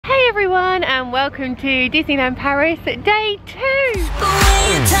everyone and welcome to Disneyland Paris day 2. The way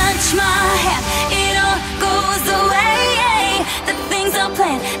you touch my hair, it all goes away. The things I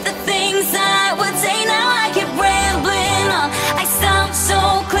planned, the things I would say, now I keep rambling on. I sound so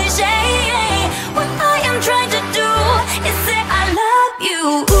cliche. What I am trying to do is say I love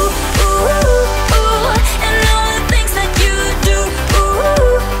you. Ooh, ooh, ooh, ooh. And all the things that you do. Ooh,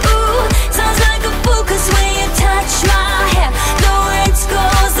 ooh, ooh. Sounds like a fool, 'cause when you touch my hair, the words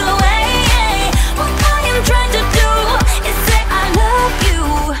goes away. What I am trying to do is say I love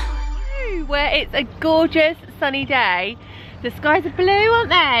you. Where it's a gorgeous sunny day. The skies are blue, aren't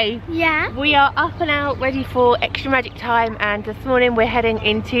they? Yeah. We are up and out ready for extra magic time, and this morning we're heading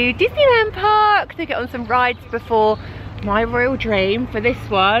into Disneyland Park to get on some rides before my royal dream for this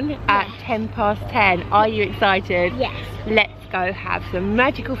one at 10:10. Are you excited? Yes. Let's go have some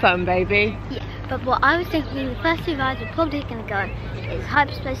magical fun, baby. Yeah. But what I was thinking, the first two rides we're probably going to go on is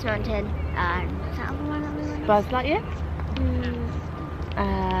Hyperspace Mountain and what's that other one that we went? Buzz Lightyear?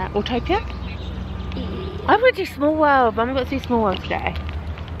 Autopia? I want to do Small World, but I'm going to do Small World today.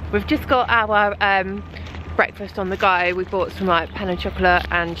 We've just got our breakfast on the go. We bought some like pan and chocolate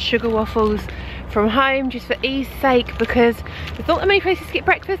and sugar waffles from home just for ease sake, because there's not that many places to get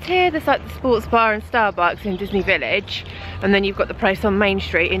breakfast here. There's like the sports bar and Starbucks in Disney Village, and then you've got the place on Main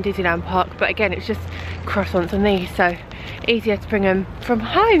Street in Disneyland Park, but again it's just croissants and these, so easier to bring them from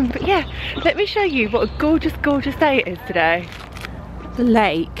home. But yeah, let me show you what a gorgeous, gorgeous day it is today. The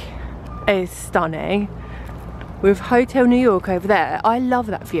lake is stunning with Hotel New York over there. I love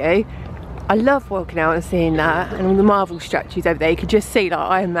that view. I love walking out and seeing that, and all the Marvel statues over there. You could just see like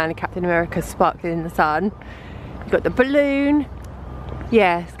Iron Man and Captain America sparkling in the sun. You've got the balloon.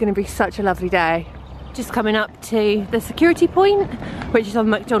 Yeah, it's going to be such a lovely day. Just coming up to the security point, which is on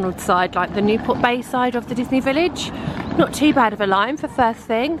the McDonald's side, like the Newport Bay side of the Disney Village. Not too bad of a line for first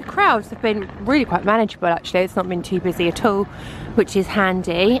thing. The crowds have been really quite manageable actually. It's not been too busy at all, which is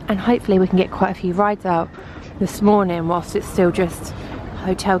handy, and hopefully we can get quite a few rides out this morning whilst it's still just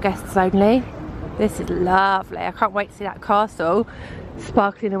hotel guests only. This is lovely. I can't wait to see that castle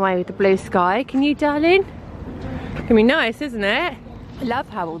sparkling away with the blue sky. Can you, darling? It's gonna be nice, isn't it? I love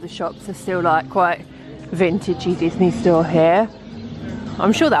how all the shops are still like quite vintagey Disney store here.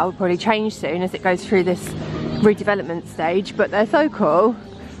 I'm sure that will probably change soon as it goes through this redevelopment stage, but they're so cool.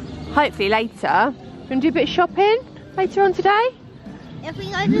 Hopefully later. Gonna do a bit of shopping later on today? If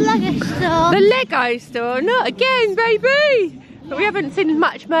we go to the Lego store. The Lego store? Not again, baby! But we haven't seen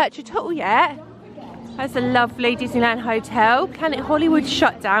much merch at all yet. That's a lovely Disneyland Hotel. Planet Hollywood's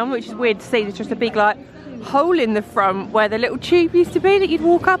shut down, which is weird to see. There's just a big like hole in the front where the little tube used to be that you'd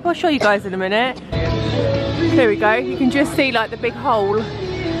walk up. I'll show you guys in a minute. Here we go. You can just see like the big hole.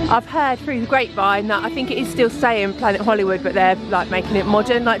 I've heard through the grapevine that I think it is still saying Planet Hollywood, but they're like making it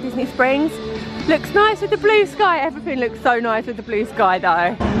modern like Disney Springs. Looks nice with the blue sky. Everything looks so nice with the blue sky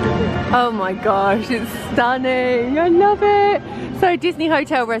though. Oh my gosh, it's stunning. I love it. So Disney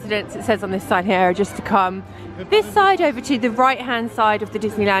Hotel residents, it says on this sign here, are just to come this side over to the right hand side of the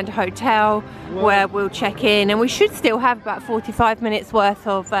Disneyland Hotel, where we'll check in, and we should still have about 45 minutes worth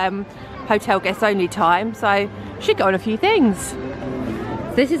of hotel guests only time, so should go on a few things.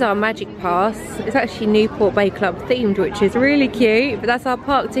 This is our Magic Pass. It's actually Newport Bay Club themed, which is really cute, but that's our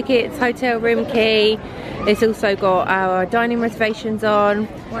park tickets, hotel room key. It's also got our dining reservations on,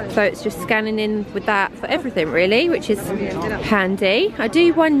 so it's just scanning in with that for everything really, which is handy. I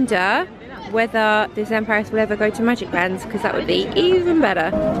do wonder whether Disneyland Paris will ever go to Magic Bands, because that would be even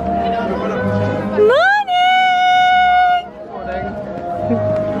better. Morning!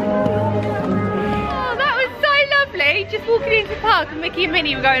 Oh, that was so lovely. Just walking into the park, and Mickey and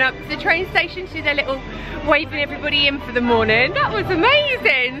Minnie were going up to the train station to do their little waving everybody in for the morning. That was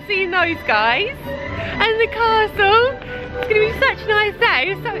amazing, seeing those guys. And the castle. It's going to be such a nice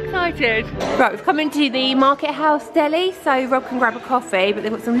day. I'm so excited. Right, we've come into the Market House Deli, so Rob can grab a coffee, but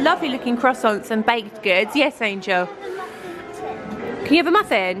they've got some lovely looking croissants and baked goods. Yes, Angel? Can you have a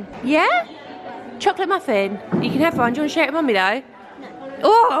muffin? Yeah? Chocolate muffin? You can have one. Do you want to share it with Mummy though?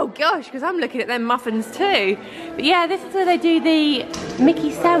 Oh gosh, because I'm looking at them muffins too. But yeah, this is where they do the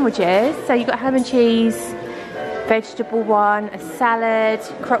Mickey sandwiches. So you've got ham and cheese, vegetable one, a salad,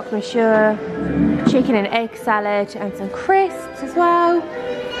 croque monsieur, chicken and egg salad, and some crisps as well.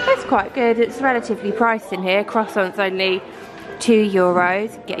 That's quite good. It's relatively priced in here. Croissants only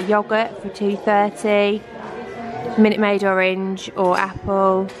 €2. Get a yoghurt for $2.30. Minute Maid orange or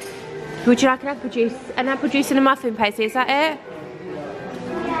apple. Would you like an apple juice? An apple juice and a muffin, Paisley, is that it?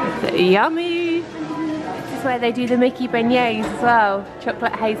 Yummy! that's where they do the Mickey beignets as well.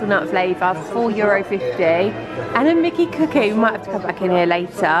 Chocolate hazelnut flavour, €4.50. And a Mickey cookie. We might have to come back in here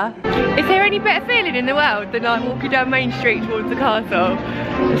later. Is there any better feeling in the world than like walking down Main Street towards the castle?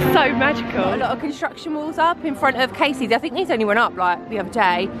 It's so magical. A lot of construction walls up in front of Casey's. I think these only went up like the other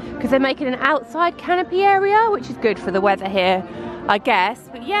day because they're making an outside canopy area, which is good for the weather here, I guess.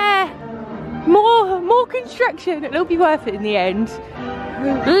 But yeah, more construction. It'll be worth it in the end.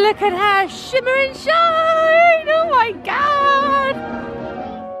 Look at her shimmer and shine! Oh my god!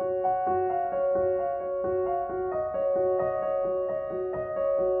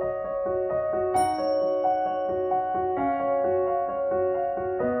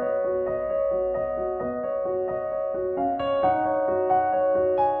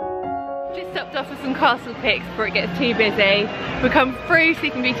 Just stopped off with some castle pics before it gets too busy. We come through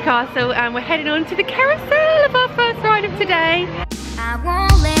Sleeping Beauty Castle and we're heading on to the carousel of our first ride of today. I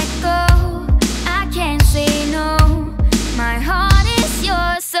won't let go, I can't say no. My heart is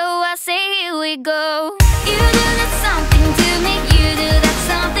yours, so I say here we go. You do that something to me, you do that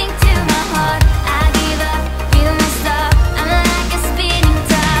something to my heart. I give up, you won't stop, I'm like a spinning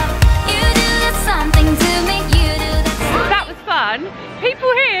top. You do that something to me, you do that. That was fun.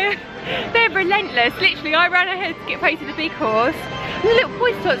 People here, they're relentless. Literally, I ran ahead to get paid to the big horse. And the little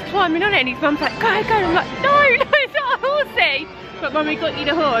boy starts climbing on it and his mum's like, go, go. And I'm like, no, it's not a horsey. But Mummy got you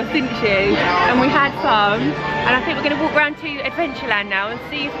the horse, didn't she? And we had fun. And I think we're going to walk around to Adventureland now and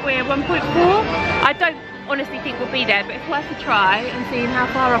see if we're 1.4. I don't honestly think we'll be there, but it's worth a try and seeing how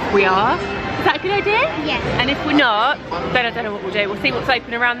far off we are. Is that a good idea? Yes. And if we're not, then I don't know what we'll do. We'll see what's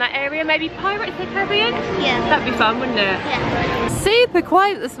open around that area. Maybe Pirates of the Caribbean? Yeah. That'd be fun, wouldn't it? Yeah. Super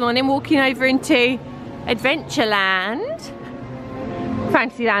quiet this morning walking over into Adventureland.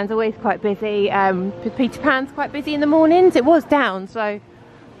 Fantasyland's always quite busy. Peter Pan's quite busy in the mornings. It was down, so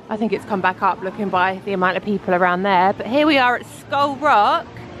I think it's come back up looking by the amount of people around there. But here we are at Skull Rock.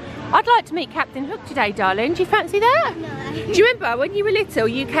 I'd like to meet Captain Hook today, darling. Do you fancy that? No. Do you remember when you were little,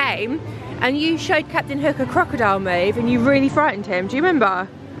 you came and you showed Captain Hook a crocodile move and you really frightened him? Do you remember?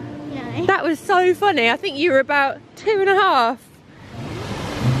 No. That was so funny. I think you were about 2.5.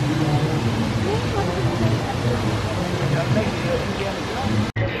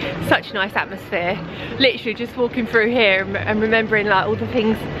 Such a nice atmosphere. Literally just walking through here and remembering like all the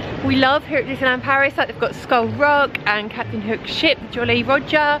things we love here at Disneyland Paris. Like they've got Skull Rock and Captain Hook's ship, Jolly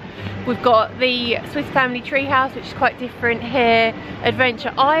Roger. We've got the Swiss Family Treehouse, which is quite different here.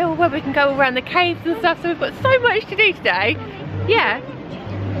 Adventure Isle, where we can go around the caves and stuff. So we've got so much to do today. Yeah.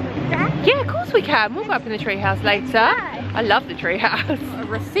 Yeah, of course we can. We'll go up in the treehouse later. I love the treehouse. A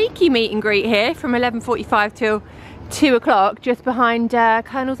Rafiki meet and greet here from 11:45 till 2 o'clock, just behind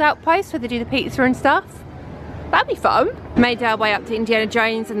Colonel's Outpost where they do the pizza and stuff. That'd be fun. Made our way up to Indiana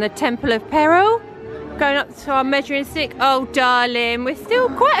Jones and the Temple of Peril. Going up to our measuring stick. Oh darling, we're still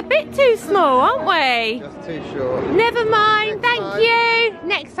quite a bit too small, aren't we? Just too short. Never mind, thank you.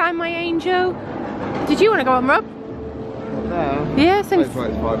 Next time, my angel. Did you want to go on, Rob? No. Yeah, so It's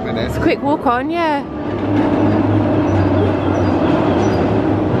 5 minutes. it's a quick walk on, yeah.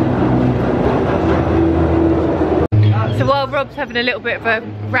 So while Rob's having a little bit of a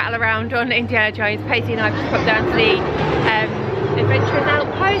rattle around on Indiana Jones, Paisley and I just popped down to the Adventurers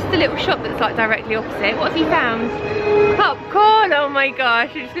Outpost, the little shop that's like directly opposite. What have you found? Popcorn! Oh my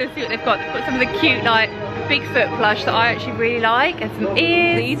gosh, I'm just going to see what they've got. They've got some of the cute like Bigfoot plush that I actually really like, and some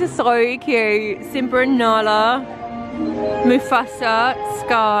ears. These are so cute. Simba and Nala, Mufasa,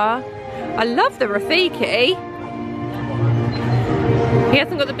 Scar. I love the Rafiki. He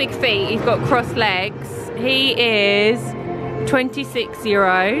hasn't got the big feet, he's got crossed legs. He is 26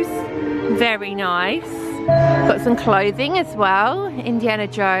 euros. Very nice. Got some clothing as well. Indiana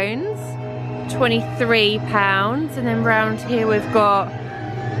Jones, £23. And then round here we've got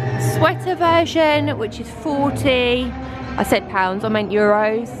sweater version, which is 40. I said pounds, I meant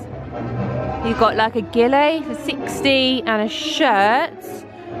euros. You've got like a ghillie for 60 and a shirt,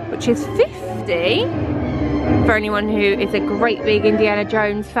 which is 50. For anyone who is a great big Indiana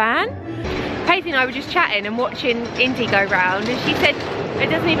Jones fan. Paisley and I were just chatting and watching Indy go round, and she said it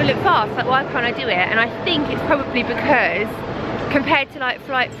doesn't even look fast, like why can't I do it? And I think it's probably because compared to like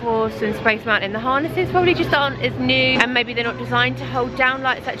Flight Force and Space Mountain, the harnesses probably just aren't as new, and maybe they're not designed to hold down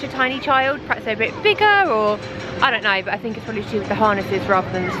like such a tiny child. Perhaps they're a bit bigger, or I don't know, but I think it's probably to do with the harnesses rather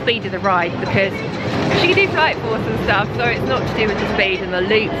than the speed of the ride, because she can do Flight Force and stuff, so it's not to do with the speed and the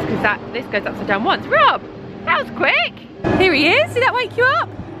loops, because this goes upside down once. Rob, that was quick. Here he is. Did that wake you up?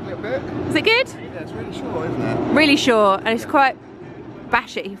 A little bit. Is it good? Yeah, it's really short, isn't it? Really short, and it's quite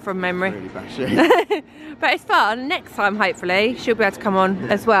bashy from memory. Really bashy. But it's fun. Next time, hopefully, she'll be able to come on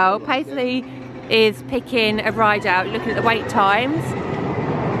as well. Paisley is picking a ride out, looking at the wait times.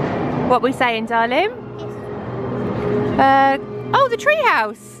 What we saying, darling? Oh, the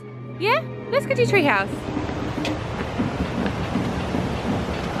treehouse. Yeah, let's go to treehouse.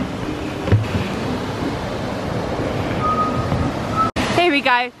 Here we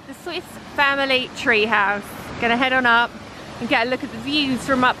go, the Swiss family treehouse. Gonna head on up and get a look at the views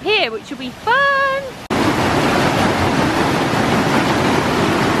from up here, which will be fun.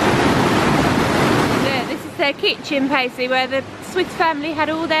 Yeah, this is their kitchen, Paisley, where the Swiss family had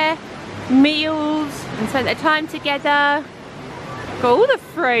all their meals and spent their time together. Got all the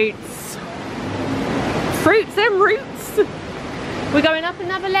fruits. Fruits and roots. We're going up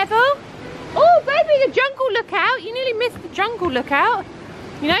another level. Oh baby, the jungle lookout. You nearly missed the jungle lookout.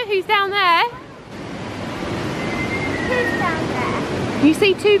 You know who's down there? Who's down there? You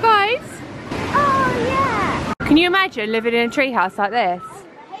see two guys? Oh yeah. Can you imagine living in a treehouse like this?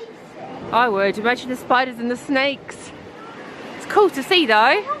 I hate it. I would. Imagine the spiders and the snakes. It's cool to see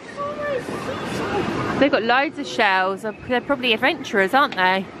though. They've got loads of shells. They're probably adventurers, aren't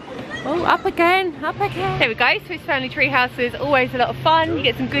they? Oh, up again, up again. There we go, Swiss family treehouse is always a lot of fun. You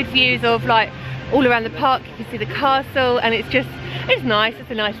get some good views of like all around the park. You can see the castle and it's nice. It's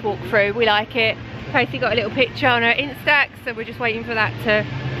a nice walk through. We like it. Paisley got a little picture on her Instax, so we're just waiting for that to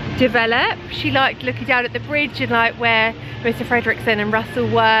develop. She liked looking down at the bridge and like where Mr. Fredrickson and Russell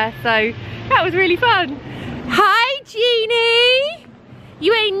were, so that was really fun. Hi, Jeannie!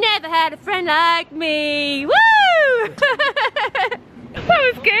 You ain't never had a friend like me. Woo!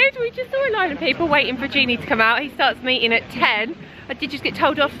 That was good. We just saw a line of people waiting for Jeannie to come out. He starts meeting at 10. I did just get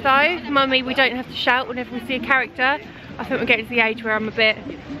told off though. Mummy, we don't have to shout whenever we see a character. I think we're getting to the age where I'm a bit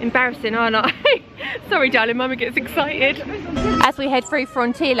embarrassing, aren't I? Sorry darling, Mummy gets excited. As we head through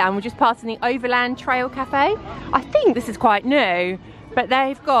Frontierland, we're just passing the Overland Trail Cafe. I think this is quite new, but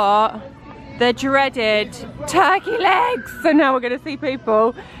they've got the dreaded turkey legs. So now we're going to see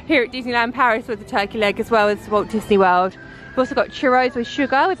people here at Disneyland Paris with the turkey leg as well as Walt Disney World. We've also got churros with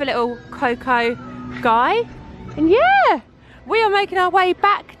sugar with a little cocoa guy. And yeah, we are making our way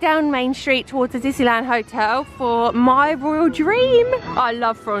back down Main Street towards the Disneyland Hotel for my royal dream. I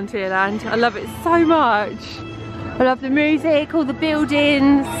love Frontierland. I love it so much. I love the music, all the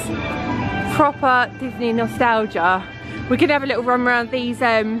buildings, proper Disney nostalgia. We're going to have a little run around these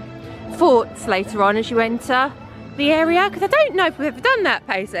forts later on as you enter the area, because I don't know if we've ever done that,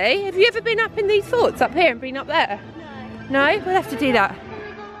 Paisley. Have you ever been up in these forts up here and been up there? No? We'll have to do that.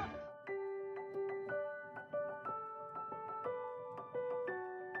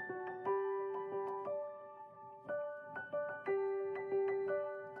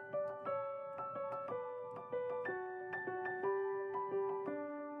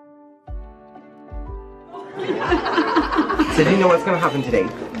 So do you know what's going to happen today?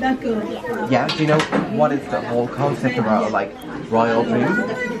 Yeah, do you know what is the whole concept about, like, royal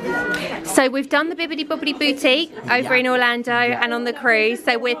dream? So we've done the Bibbidi Bobbidi Boutique over in Orlando and on the cruise,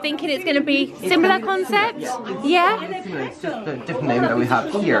 so we're thinking it's going to be similar concept? Yeah? It's just a different name that we have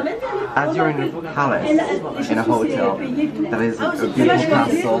here. As you're in a palace, in a hotel, that is a beautiful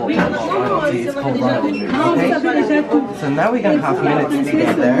castle and royalty, it's called royal dream, okay? So now we're going to have minutes to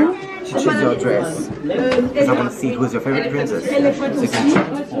get there to choose your dress. Because I want to see who's your favorite princess, so you can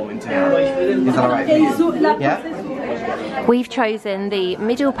transform into her. Is that alright for you? Yeah? We've chosen the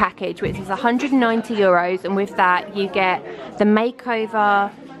middle package, which is €190, and with that you get the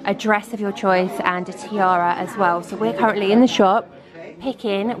makeover, a dress of your choice and a tiara as well. So we're currently in the shop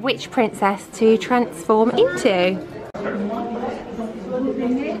picking which princess to transform into.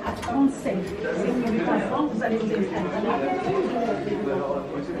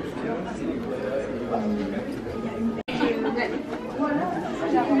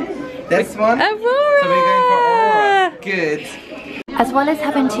 This one? Aurora! So we're going for Aurora. Good. As well as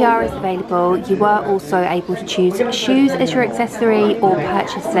having tiaras available, you were also able to choose shoes as your accessory or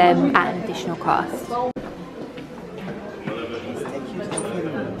purchase them at an additional cost.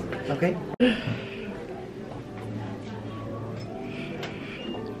 Okay.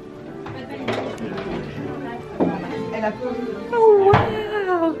 Oh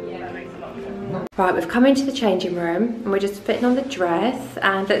wow! Right, we've come into the changing room and we're just fitting on the dress,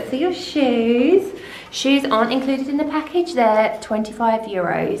 and let's see your shoes. Shoes aren't included in the package, they're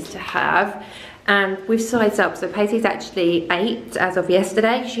 €25 to have, and we've sized up. So Paisley's actually 8 as of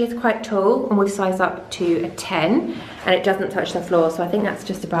yesterday. She is quite tall and we've sized up to a 10 and it doesn't touch the floor, so I think that's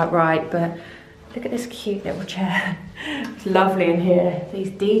just about right. But look at this cute little chair. It's lovely in here, these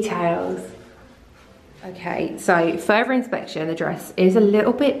details. Okay, so further inspection, the dress is a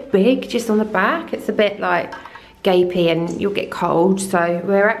little bit big just on the back. It's a bit like gapey and you'll get cold. So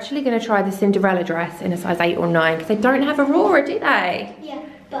we're actually going to try the Cinderella dress in a size 8 or 9 because they don't have Aurora, do they? Yeah,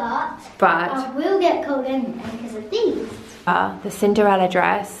 but I will get cold anyway because of these. The Cinderella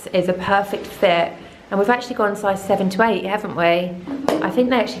dress is a perfect fit, and we've actually gone size 7 to 8, haven't we? I think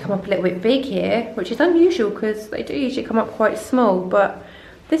they actually come up a little bit big here, which is unusual because they do usually come up quite small, but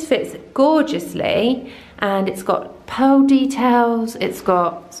this fits gorgeously, and it's got pearl details, it's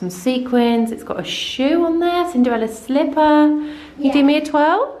got some sequins, it's got a shoe on there, Cinderella slipper. Can you do me a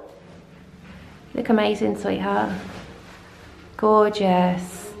twirl? Look amazing, sweetheart.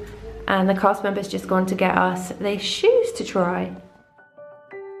 Gorgeous. And the cast member's just gone to get us their shoes to try.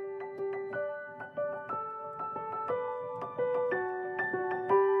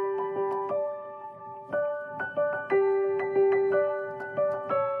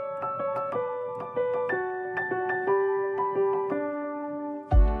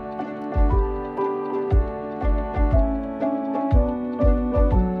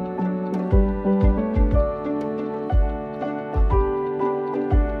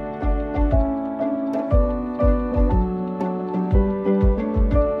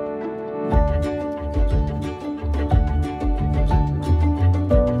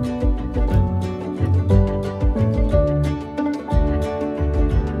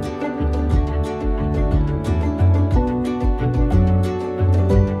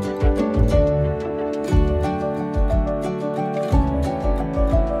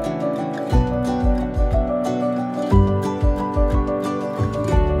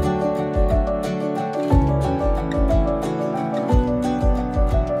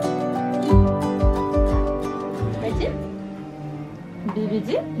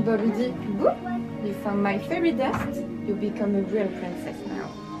 You found my fairy dust. You become a real princess now.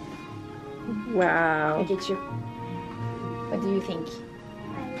 Wow. I get you. What do you think?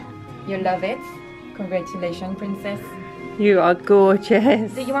 You love it? Congratulations, princess. You are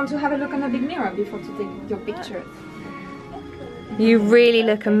gorgeous. Do you want to have a look on the big mirror before to take your pictures? You really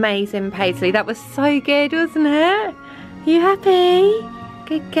look amazing, Paisley. That was so good, wasn't it? You happy?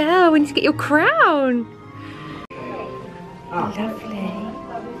 Good girl. We need to get your crown. Lovely.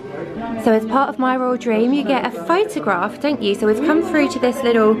 So as part of My Royal Dream, you get a photograph, don't you? So we've come through to this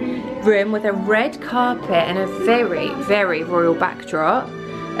little room with a red carpet and a very, very royal backdrop.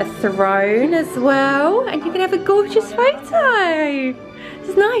 A throne as well. And you can have a gorgeous photo.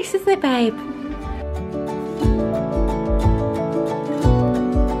 It's nice, isn't it, babe?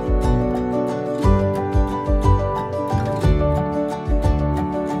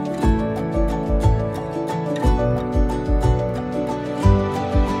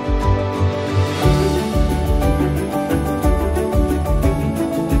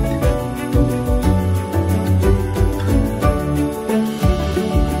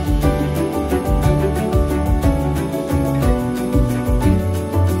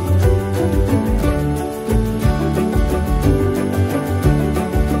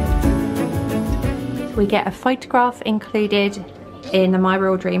 We get a photograph included in the My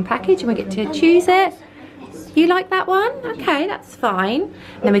Royal Dream package and we get to choose it. You like that one? Okay, that's fine.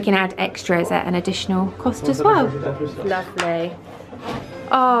 And then we can add extras at an additional cost as well. Lovely.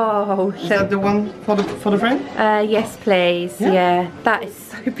 Oh, Is that the one for the frame? yes please. Yeah, that is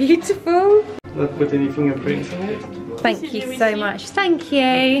so beautiful. Not put any fingerprints on it. Thank you so much. Thank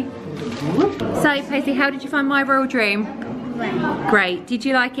you. So, Paisley, how did you find My Royal Dream? Great. Did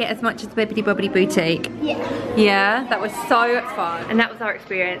you like it as much as Bibbidi Bobbidi Boutique? Yeah. Yeah, that was so fun. And that was our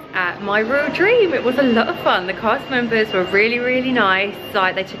experience at My Royal Dream. It was a lot of fun. The cast members were really, really nice.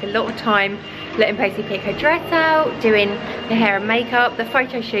 Like, they took a lot of time letting Paisley pick her dress out, doing the hair and makeup. The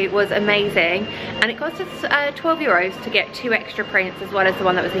photo shoot was amazing. And it cost us 12 euros to get 2 extra prints as well as the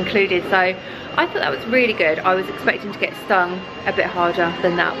one that was included. So I thought that was really good. I was expecting to get stung a bit harder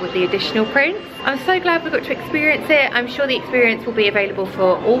than that with the additional prints. I'm so glad we got to experience it. I'm sure the experience will be available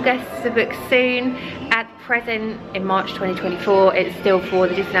for all guests to book soon. At present, in March 2024, it's still for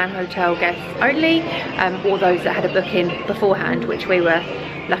the Disneyland Hotel guests only, or those that had a booking beforehand, which we were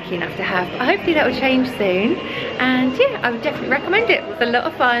lucky enough to have. Hopefully that will change soon. And yeah, I would definitely recommend it. It was a lot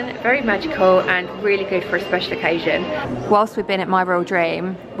of fun, very magical, and really good for a special occasion. Whilst we've been at My Royal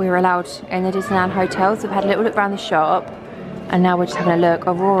Dream, we were allowed in the Disneyland Hotel, so we've had a little look around the shop. And now we're just having a look.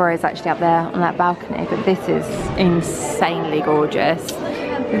 Aurora is actually up there on that balcony, but this is insanely gorgeous.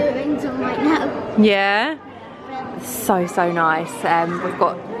 Rings on right now. Yeah, so nice. We've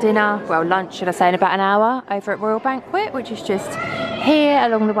got dinner, well lunch should I say, in about an hour over at Royal Banquet, which is just here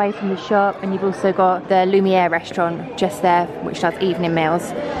along the way from the shop. And you've also got the Lumiere restaurant just there, which does evening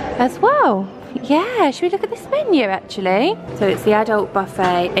meals as well. Yeah, should we look at this menu actually? So it's the adult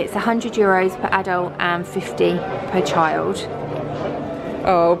buffet. It's €100 per adult and 50 per child.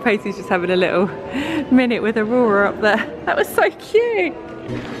 Oh, Paisley's just having a little minute with Aurora up there. That was so cute.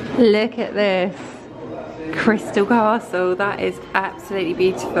 Look at this. Crystal Castle. That is absolutely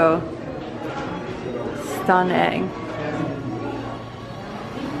beautiful. Stunning.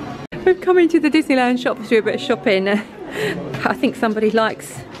 We've come into the Disneyland shop to do a bit of shopping. I think somebody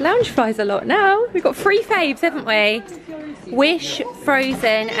likes Loungeflies a lot now. We've got 3 faves, haven't we? Wish,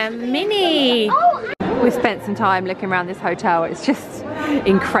 Frozen and Minnie. We've spent some time looking around this hotel. It's just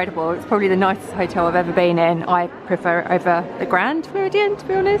incredible. It's probably the nicest hotel I've ever been in. I prefer it over the Grand Floridian, to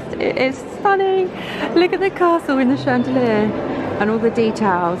be honest. It is stunning. Look at the castle in the chandelier and all the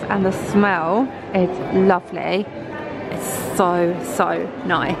details, and the smell is lovely. It's so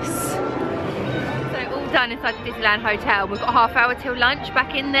nice. Done inside the Disneyland Hotel. We've got a half hour till lunch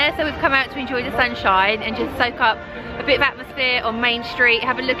back in there, so we've come out to enjoy the sunshine and just soak up a bit of atmosphere on Main Street,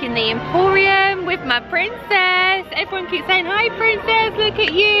 have a look in the Emporium with my princess. Everyone keeps saying, hi princess, look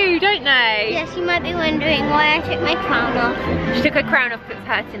at you, don't they? Yes, you might be wondering why I took my crown off. She took her crown off because it's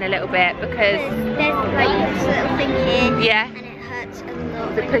hurting a little bit because there's like this little thing here. Yeah. And it hurts a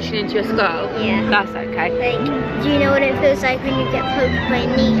lot. They're pushing into your skull? Yeah. That's okay. Like, do you know what it feels like when you get poked by a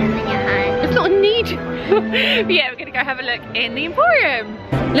needle in your hand? It's not a needle. But yeah, we're gonna go have a look in the Emporium.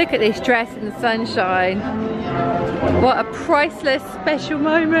 Look at this dress in the sunshine. What a priceless special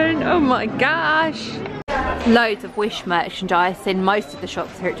moment. Oh my gosh. Loads of Wish merchandise in most of the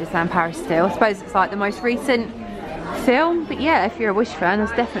shops here at Disneyland Paris still. I suppose it's like the most recent film, but yeah, if you're a Wish fan,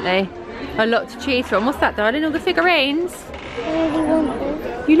 there's definitely a lot to choose from. What's that, darling? All the figurines? I really want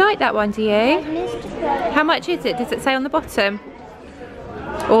this. You like that one, do you? How much is it? Does it say on the bottom?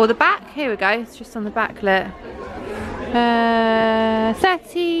 Or the back? Here we go, it's just on the back, look.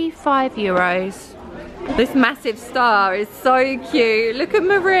 35 euros. This massive star is so cute. Look at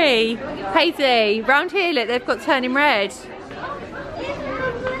Marie. Paisley, round here, look, they've got turning red.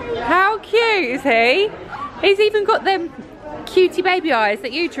 How cute is he? He's even got them cutie baby eyes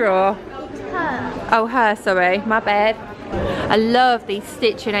that you draw. Her. Oh, her, sorry, my bad. I love these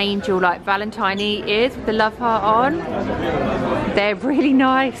Stitch and Angel like Valentine ears with the love heart on. They're really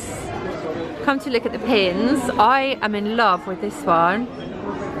nice. Come to look at the pins. I am in love with this one.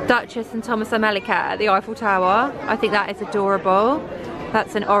 Duchess and Thomas O'Malley at the Eiffel Tower. I think that is adorable.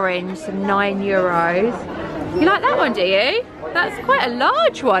 That's an orange, some €9. You like that one, do you? That's quite a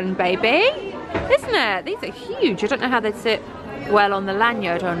large one, baby. Isn't it? These are huge. I don't know how they sit well on the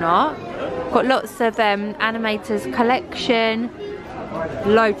lanyard or not. Got lots of Animators collection.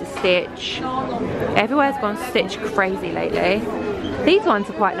 Loads of Stitch. Everywhere's gone Stitch crazy lately. These ones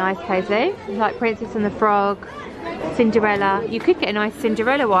are quite nice, Paisley. Like Princess and the Frog, Cinderella. You could get a nice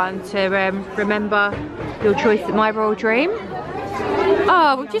Cinderella one to remember your choice at My Royal Dream.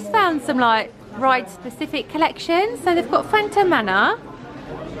 Oh, we've just found some like ride-specific collections. So they've got Phantom Manor.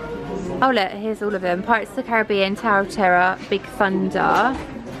 Oh look, here's all of them. Pirates of the Caribbean, Tower of Terror, Big Thunder,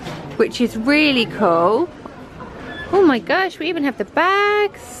 which is really cool. Oh my gosh, we even have the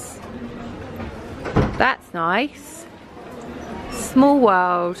bags. That's nice. Small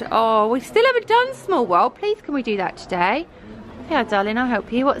World. Oh, we still haven't done Small World. Please, can we do that today? Yeah, darling, I'll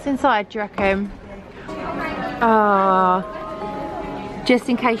help you. What's inside, do you reckon? Oh, just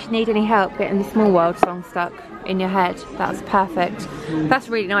in case you need any help getting the Small World song stuck in your head. That's perfect. That's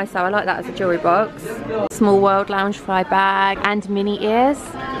really nice though. I like that as a jewelry box. Small World Loungefly bag and Minnie ears.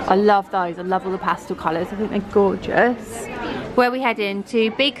 I love those. I love all the pastel colours. I think they're gorgeous. Where are we heading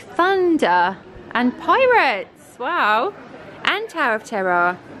to? Big Thunder and Pirates. Wow. And Tower of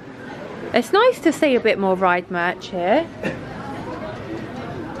Terror. It's nice to see a bit more ride merch here.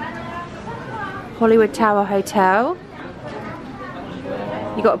 Hollywood Tower Hotel.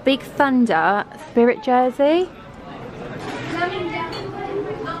 You got a Big Thunder Spirit jersey.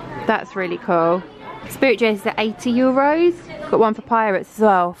 That's really cool. Spirit jerseys are €80. Got one for Pirates as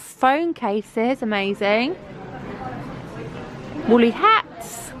well. Phone cases, amazing. Woolly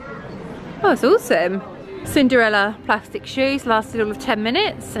hats. Oh, it's awesome. Cinderella plastic shoes lasted all of 10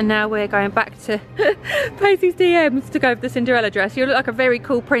 minutes, and now we're going back to Paisley's DMs to go for the Cinderella dress. You look like a very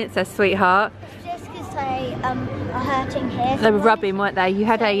cool princess, sweetheart. Just because they are hurting here. They were rubbing, weren't they? You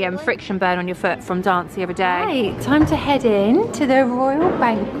had a friction burn on your foot from dance the other day. Right, time to head in to the Royal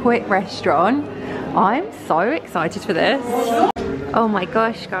Banquet restaurant. I'm so excited for this. Oh my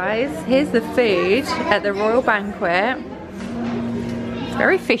gosh, guys. Here's the food at the Royal Banquet. It's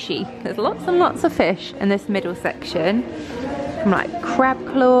very fishy. There's lots and lots of fish in this middle section. From like crab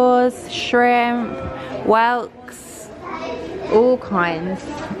claws, shrimp, whelks, all kinds.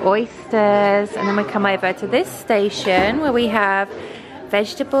 Oysters, and then we come over to this station where we have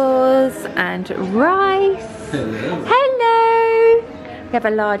vegetables and rice. Hello! We have a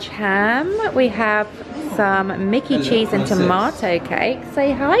large ham. We have some Mickey cheese and tomato cake.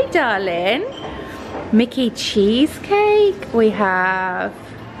 Say hi, darling. Mickey cheesecake. We have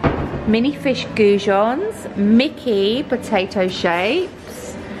mini fish goujons, Mickey potato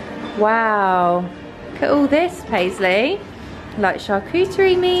shapes. Wow. Look at all this, Paisley. Like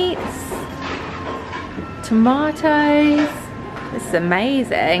charcuterie meats, tomatoes. This is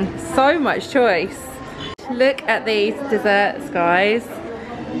amazing. So much choice. Look at these desserts, guys.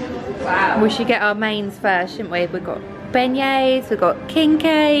 Wow. We should get our mains first, shouldn't we? We've got beignets, we've got king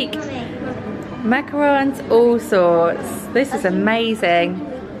cake, macarons, all sorts. This is amazing.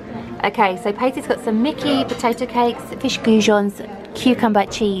 Okay, so Paisley's got some Mickey potato cakes, fish goujons, cucumber,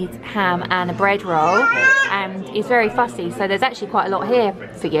 cheese, ham, and a bread roll. And he's very fussy, so there's actually quite a lot here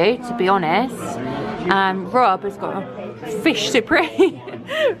for you, to be honest. Rob has got a fish supreme.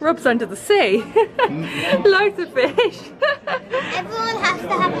 Rob's under the sea. Loads of fish. Everyone has to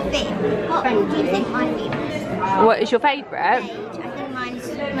have a favourite. What do you think my favourite is? What is your favourite? I think mine is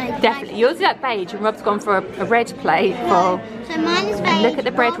my Definitely. Yours is that beige, and Rob's gone for a red plate for... So mine is beige. And look at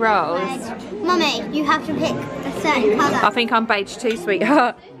the bread rolls. Mummy, you have to pick a certain colour. I think I'm beige too,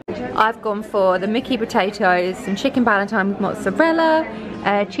 sweetheart. I've gone for the Mickey potatoes, some chicken Valentine with mozzarella,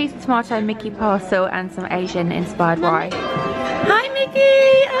 cheese and tomato Mickey parcel, and some Asian inspired rice. Hi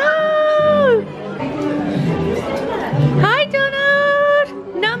Mickey! Oh! Hi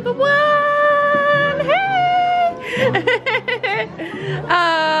Donald! Number 1! Hey!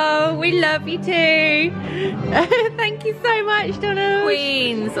 Oh, we love you too. Thank you so much, Donald.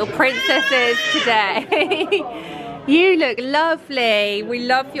 Queens or princesses today. You look lovely. We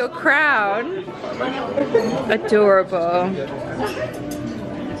love your crown. Adorable.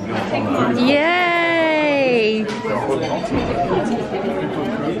 Yay!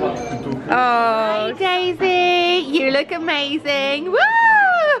 Oh, Daisy, you look amazing. Woo!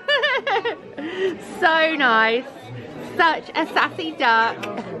 So nice. Such a sassy duck.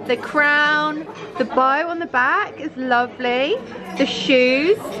 The crown, the bow on the back is lovely. The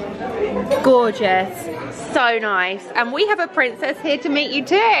shoes, gorgeous. So nice. And we have a princess here to meet you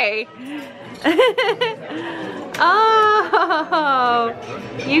too. Oh,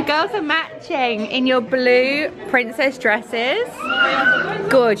 you girls are matching in your blue princess dresses.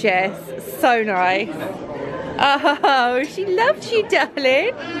 Gorgeous. So nice. Oh, she loves you,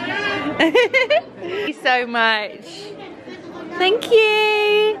 darling. Thank you so much. Thank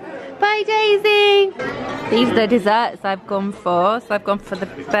you. Bye, Daisy. These are the desserts I've gone for. So I've gone for the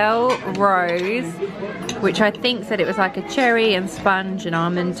Belle Rose, which I think said it was like a cherry and sponge and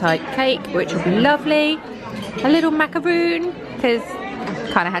almond type cake, which will be lovely. A little macaroon, because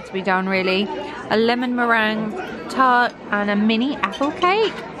kind of had to be done really. A lemon meringue tart and a mini apple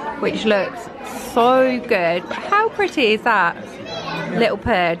cake, which looks so good. But how pretty is that? Little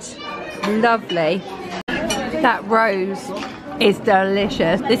bird. Lovely. That rose is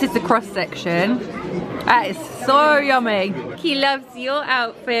delicious. This is the cross section. That is so yummy. He loves your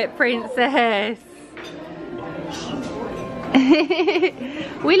outfit, princess.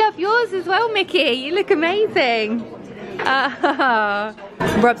 We love yours as well, Mickey. You look amazing.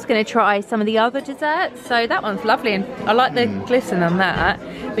 Rob's gonna try some of the other desserts. So that one's lovely, and I like the glisten on that.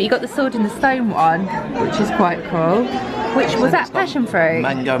 But you got the sword and the stone one, which is quite cool. Which was that passion fruit?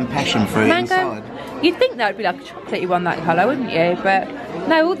 Mango and passion fruit inside. You'd think that would be like a chocolatey one, that colour, wouldn't you? But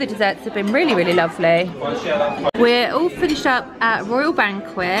no, all the desserts have been really, really lovely. We're all finished up at Royal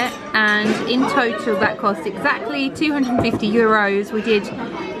Banquet, and in total that cost exactly €250. We did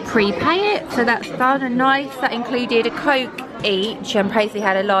prepay it, so that's done and nice. That included a Coke each, and Paisley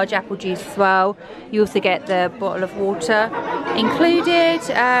had a large apple juice as well. You also get the bottle of water included.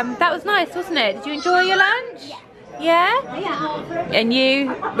 That was nice, wasn't it? Did you enjoy your lunch? Yeah? Yeah. And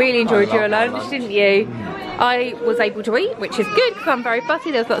you really enjoyed your lunch, didn't you? I was able to eat, which is good because I'm very fussy.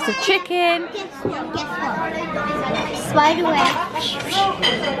 There was lots of chicken. Guess what? Spider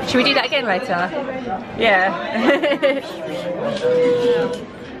web. Should we do that again later? Yeah.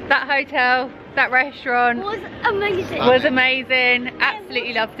 That hotel, that restaurant Was amazing. was amazing.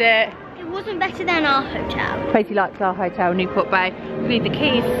 Absolutely loved it. It wasn't better than our hotel. Paisley likes our hotel, Newport Bay. We need the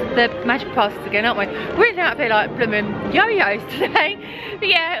keys, the magic passes again, aren't we? We're in out there like blooming yo-yos today. But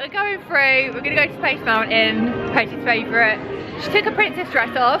yeah, we're going through. We're going to go to Space Mountain, Paisley's favourite. She took a princess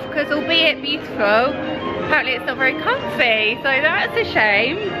dress off because, albeit beautiful, apparently it's not very comfy. So that's a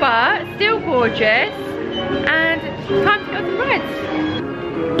shame, but still gorgeous. And time to go to the rides.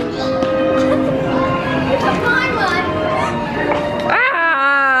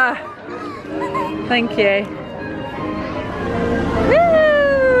 Ah! Thank you.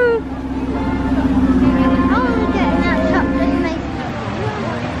 Woo!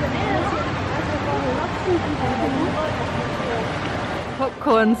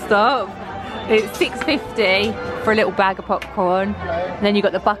 Popcorn stop. It's $6.50 for a little bag of popcorn. And then you've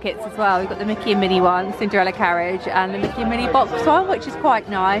got the buckets as well. You've got the Mickey and Minnie one, Cinderella carriage, and the Mickey and Minnie box one, which is quite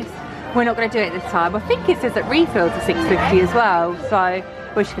nice. We're not going to do it this time. I think it says that refills are $6.50 as well. So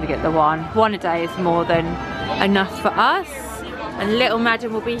we're just going to get the one. One a day is more than enough for us. And little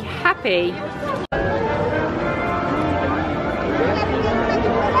Madam will be happy.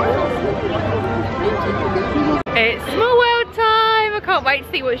 It's Small World time! I can't wait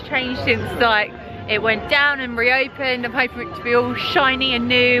to see what's changed since like it went down and reopened. I'm hoping it to be all shiny and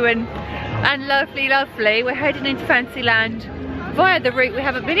new and lovely, lovely. We're heading into Fantasyland via the route we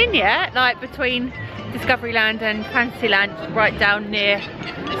haven't been in yet, like between Discoveryland and Fantasyland, right down near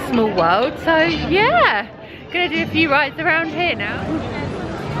Small World. So yeah, gonna do a few rides around here now.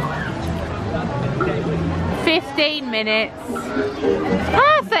 15 minutes.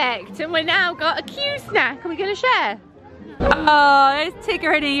 Perfect! And we've now got a Q snack. Are we gonna share? Oh, there's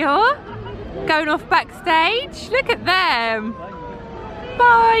Tigger and Eeyore going off backstage. Look at them.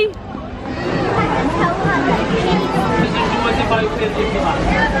 Bye.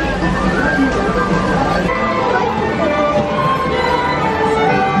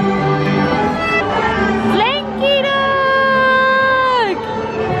 Blinky dog!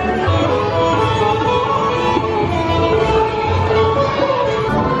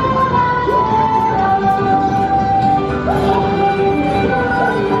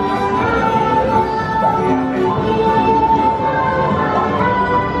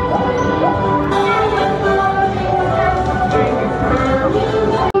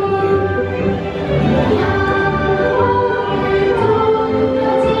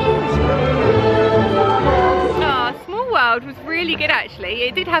 Was really good actually.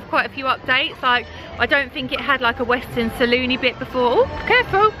 It did have quite a few updates. Like I don't think it had like a Western saloony bit before. Oh,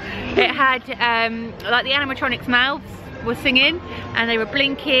 careful! It had like the animatronics mouths were singing and they were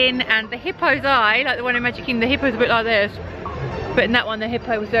blinking, and the hippo's eye, like the one in Magic Kingdom, the hippo's a bit like this. But in that one the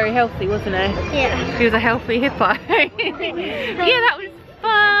hippo was very healthy, wasn't it? Yeah. He was a healthy hippo. Yeah, that was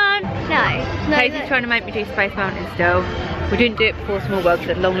fun. No. Paisley's trying to make me do Space Mountain still. We didn't do it before Small World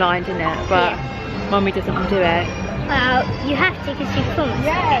because it's a long line, didn't it? But Mummy doesn't want to do it. Well, you have to because you promised.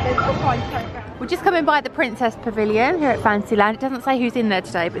 Yeah, there's all kinds of. We're just coming by the Princess Pavilion here at Fantasyland. It doesn't say who's in there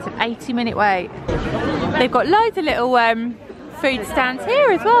today, but it's an 80-minute wait. They've got loads of little food stands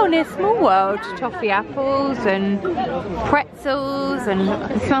here as well near Small World. Toffee apples and pretzels, and I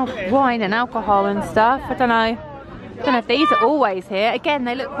can smell wine and alcohol and stuff. I don't know if these are always here. Again,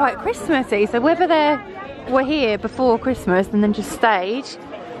 they look quite Christmassy, so whether they were here before Christmas and then just stayed,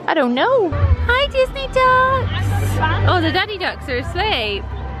 I don't know. Hi Disney ducks! Oh, the daddy ducks are asleep.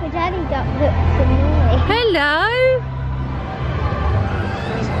 The daddy duck looks annoying. Hello!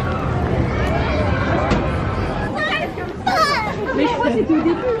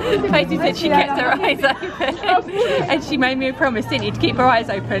 Paisley said she kept her eyes open. And she made me a promise, didn't you, to keep her eyes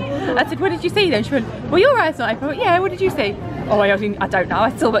open. I said, what did you see then? She went, well, your eyes not open. I went, yeah, what did you see? Oh, I don't know,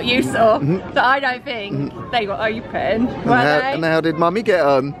 I saw what you saw. But I don't think they were open. And how did Mummy get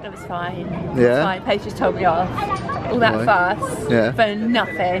on? It was fine. Yeah? It was fine. Paige just told me off. All that fuss for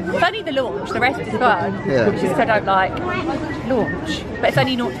nothing. It's only the launch, the rest is fun. Yeah. Which is I don't like launch. But it's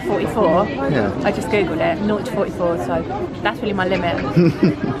only 0 to 44. Yeah. I just googled it, 0 to 44, so that's really my limit.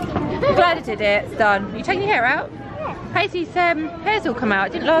 I'm glad I did it, it's done. You taking your hair out? Paisley's hair's all come out,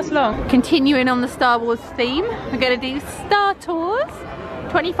 it didn't last long. Continuing on the Star Wars theme, we're going to do Star Tours.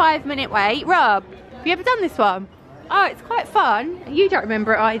 25-minute wait. Rob, have you ever done this one? Oh, it's quite fun. You don't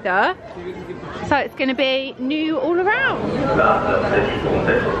remember it either. So it's going to be new all around.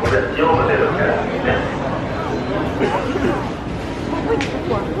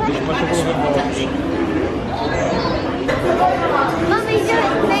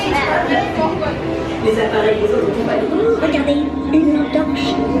 Les appareils des autres compagnons. Regardez, une lampe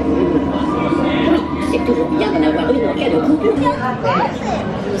torche. Oui, c'est toujours bien d'en avoir une en cas de coupure.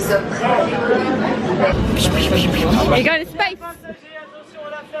 Nous sommes prêts à décoller. You're going to space.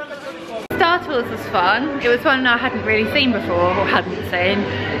 Star Tours was fun. It was one I hadn't really seen before, or hadn't seen.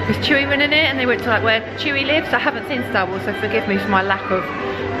 Because Chewie went in it, and they went to like where Chewie lives. I haven't seen Star Wars, so forgive me for my lack of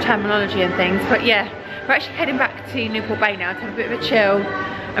terminology and things. But yeah, we're actually heading back to Newport Bay now to have a bit of a chill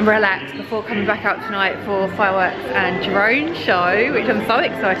and relax before coming back out tonight for fireworks and drone show, which I'm so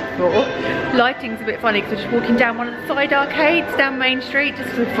excited for. Lighting's a bit funny because we're just walking down one of the side arcades down Main Street, just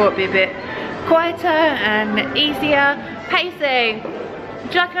because we thought it'd be a bit quieter and easier. Paisley,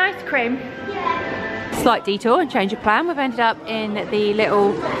 would you like an ice cream? Slight detour and change of plan. We've ended up in the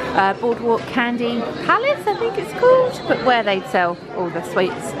little boardwalk candy palace, I think it's called, but where they sell all the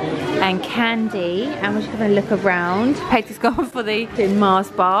sweets and candy. And we're just having a look around. Paisley's gone for the Mars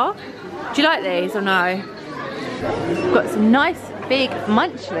bar. Do you like these or no? We've got some nice big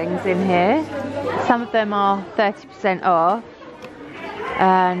munchlings in here. Some of them are 30% off.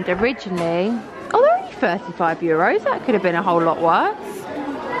 And originally, oh, they're only 35 euros. That could have been a whole lot worse.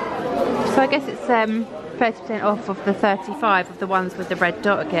 So I guess it's 30% off of the 35 of the ones with the red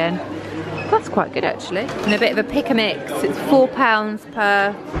dot again. That's quite good actually. And a bit of a pick a mix. It's £4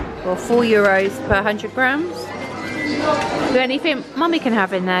 per, or €4 per 100 grams. Is there anything Mummy can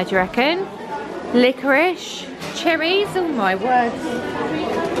have in there, do you reckon? Licorice, cherries, oh my word.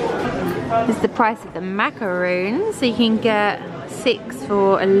 This is the price of the macaroons. So you can get 6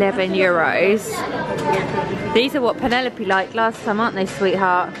 for 11 euros. These are what Penelope liked last time, aren't they,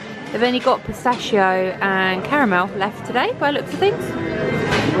 sweetheart? They've only got pistachio and caramel left today, by the looks of things.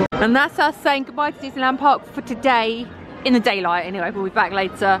 And that's us saying goodbye to Disneyland Park for today, in the daylight anyway. We'll be back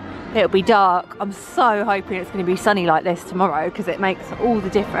later, it'll be dark. I'm so hoping it's going to be sunny like this tomorrow because it makes all the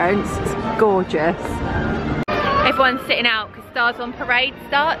difference. It's gorgeous. Everyone's sitting out because Stars on Parade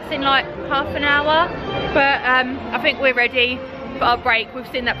starts in like half an hour. But I think we're ready for our break. We've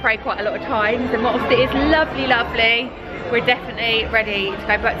seen that parade quite a lot of times, and whilst it is lovely, lovely, we're definitely ready to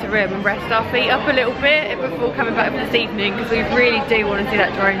go back to room and rest our feet up a little bit before coming back for this evening, because we really do want to see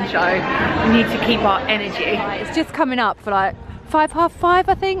that drone show. We need to keep our energy. It's just coming up for like 5, half 5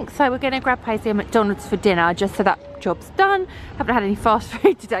 I think, so we're going to grab Paisley at McDonald's for dinner just so that job's done. Haven't had any fast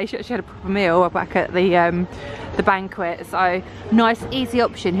food today. She actually had a proper meal back at the banquet, so nice easy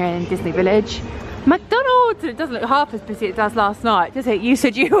option here in Disney Village. McDonald's! It doesn't look half as busy as it does last night, does it? You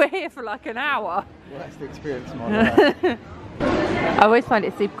said you were here for like an hour. Well, that's the experience of my life. I always find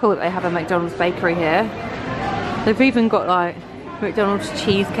it super cool that they have a McDonald's bakery here. They've even got like McDonald's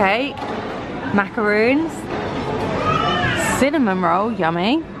cheesecake, macaroons, cinnamon roll,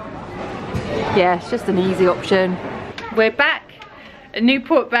 yummy. Yeah, it's just an easy option. We're back at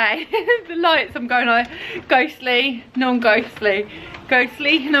Newport Bay. The lights, I'm going like ghostly, non-ghostly.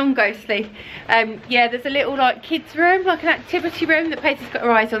 Ghostly, non-ghostly. Yeah, there's a little like kids room, like an activity room that Paisley's got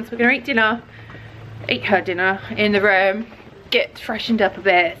her eyes on, so we're gonna eat her dinner in the room, get freshened up a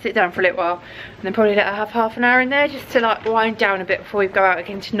bit, sit down for a little while, and then probably let her have half an hour in there just to like wind down a bit before we go out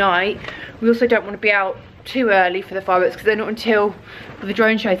again tonight. We also don't want to be out too early for the fireworks because they're not until, well, the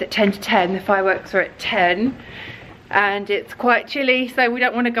drone show's at 10 to 10, the fireworks are at 10. And it's quite chilly, so we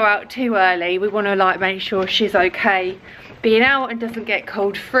don't want to go out too early. We want to like make sure she's okay being out and doesn't get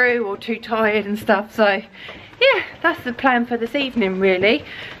cold through or too tired and stuff. So yeah, that's the plan for this evening really.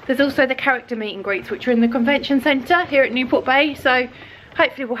 There's also the character meet and greets which are in the convention centre here at Newport Bay, so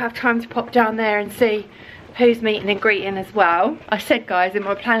hopefully we'll have time to pop down there and see who's meeting and greeting as well. I said, guys, in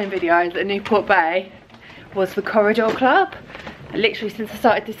my planning videos that Newport Bay was the Corridor Club. Literally since I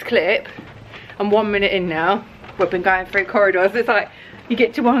started this clip, I'm 1 minute in now, we've been going through corridors. It's like you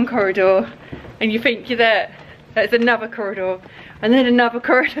get to one corridor and you think you're there. There's another corridor and then another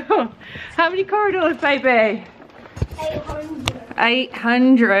corridor. How many corridors, baby? 800.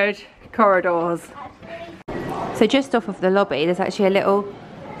 800 corridors. So just off of the lobby, there's actually a little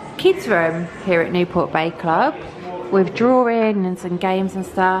kids room here at Newport Bay Club with drawing and some games and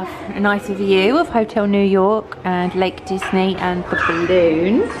stuff. A nice view of Hotel New York and Lake Disney and the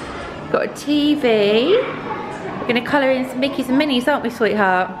balloon. Got a TV. We're gonna colour in some Mickeys and Minnies, aren't we,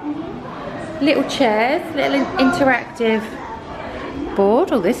 sweetheart? Little chairs, little interactive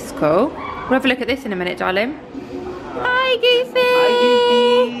board. Oh, this is cool. We'll have a look at this in a minute, darling. Hi, Goofy!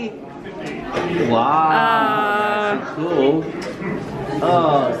 Hi, Goofy! Wow, that's so cool.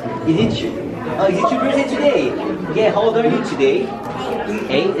 Is it your birthday today? Yeah, how old are you today?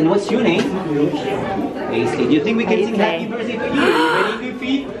 8. And what's your name? Paisley. Do you think we can sing happy birthday for you? Ready,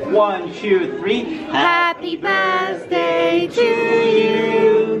 Goofy? 1, 2, 3. Happy birthday to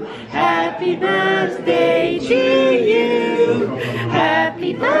you. Happy birthday to you.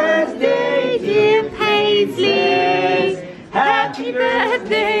 Happy birthday, dear Paisley. Happy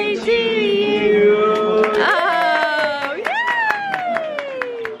birthday to you. Oh, yay!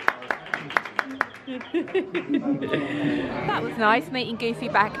 That was nice meeting Goofy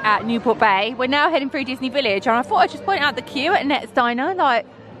back at Newport Bay. We're now heading through Disney Village, and I thought I'd just point out the queue at Net's Diner. Like,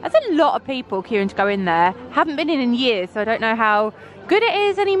 there's a lot of people queuing to go in there. Haven't been in years, so I don't know how good it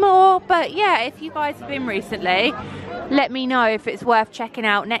is anymore. But yeah, if you guys have been recently, let me know if it's worth checking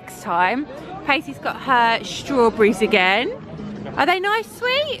out next time. Paisley's got her strawberries again. Are they nice,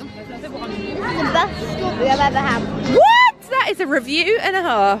 sweet? the best strawberry I've ever had. What? That is a review and a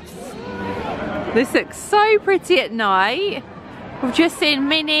half. This looks so pretty at night. We've just seen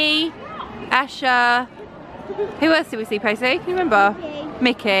Minnie, Asher. Who else did we see, Paisley? Can you remember?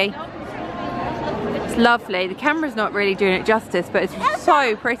 Mickey. It's lovely. The camera's not really doing it justice, but it's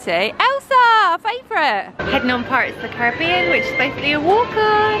so pretty. Elsa, our favourite. Heading on Pirates of the Caribbean, which is basically a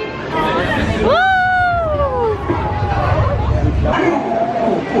walk-on. Woo!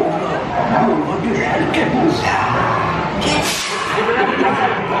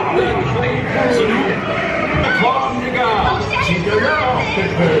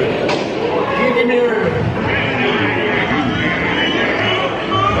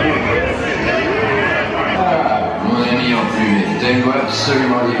 Mon ami enfumé, Tango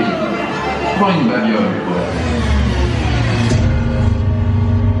absolument divine. Prends une bagnole, quoi.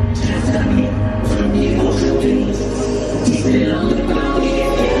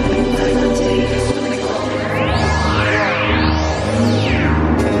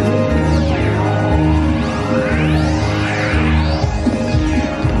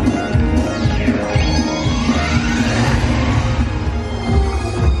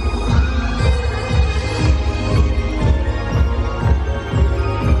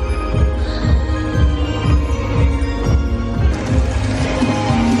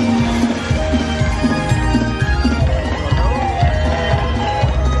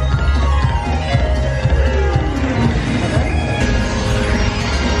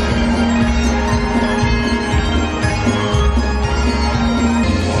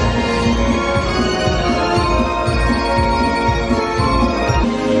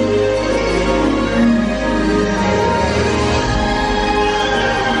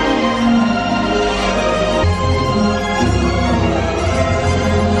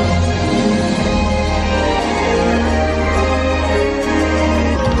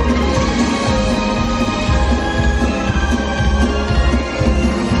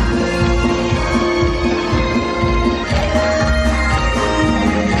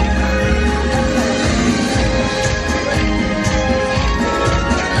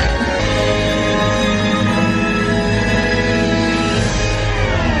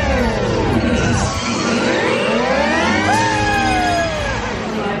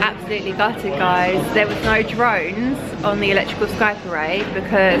 Gutted, guys. There was no drones on the electrical sky parade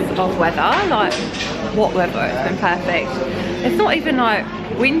because of weather. Like, what weather? It's been perfect. It's not even like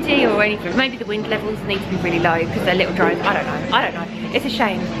windy or anything. Maybe the wind levels need to be really low because they're little drones. I don't know. It's a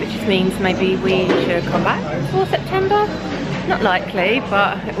shame, which just means maybe we should come back for September. Not likely,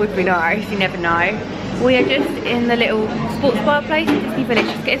 but it would be nice. You never know. We are just in the little sports bar place in Disney Village,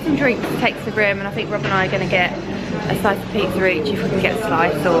 just getting some drinks to take to the room, and I think Rob and I are going to get a slice of pizza each if we can get a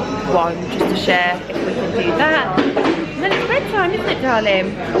slice, or one just to share if we can do that. And then it's bedtime, isn't it,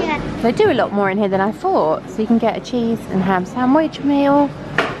 darling? Yeah. They do a lot more in here than I thought. So you can get a cheese and ham sandwich meal,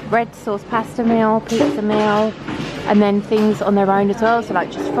 red sauce pasta meal, pizza meal, and then things on their own as well. So like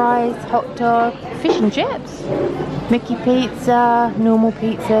just fries, hot dog, fish and chips, Mickey pizza, normal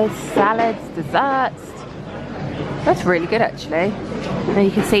pizzas, salads, desserts. That's really good actually. And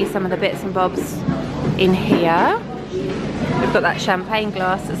you can see some of the bits and bobs in here. We've got that champagne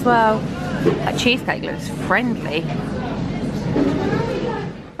glass as well. That cheesecake looks friendly.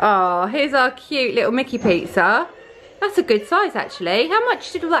 Oh, here's our cute little Mickey pizza. That's a good size actually. How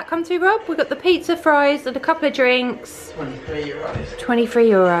much did all that come to, Rob? We got the pizza, fries and a couple of drinks. 23 euros. 23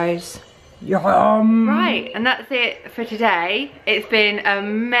 euros. Yum. Right, and that's it for today. It's been a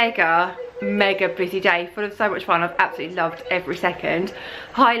mega busy day, full of so much fun. I've absolutely loved every second.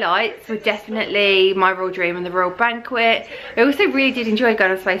 Highlights were definitely my Royal Dream and the Royal Banquet. I also really did enjoy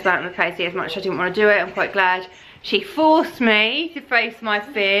going on Space Mountain with Paisley as much as I didn't want to do it. I'm quite glad she forced me to face my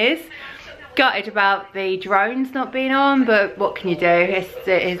fears. Gutted about the drones not being on, but what can you do? It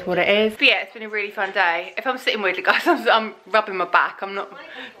is what it is. But yeah, it's been a really fun day. If I'm sitting weirdly, guys, I'm rubbing my back. I'm not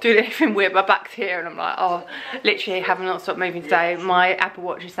doing anything weird. My back's here and I'm like, oh, literally have not stopped moving today. My Apple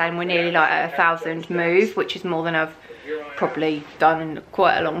Watch is saying we're nearly like at 1,000 move, which is more than I've probably done in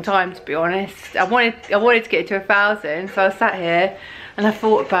quite a long time, to be honest. I wanted to get to 1,000, so I sat here and I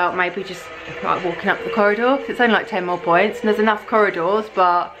thought about maybe just like walking up the corridor, because it's only like 10 more points and there's enough corridors,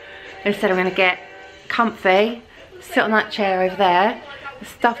 but instead I'm going to get comfy, sit on that chair over there and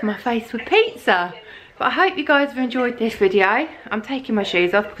stuff my face with pizza. But I hope you guys have enjoyed this video. I'm taking my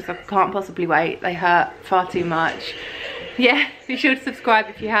shoes off because I can't possibly wait. They hurt far too much. Yeah, be sure to subscribe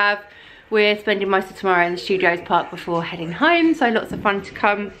if you have. We're spending most of tomorrow in the Studios Park before heading home, so lots of fun to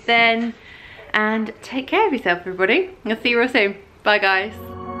come then. And take care of yourself, everybody. I'll see you real soon. Bye, guys.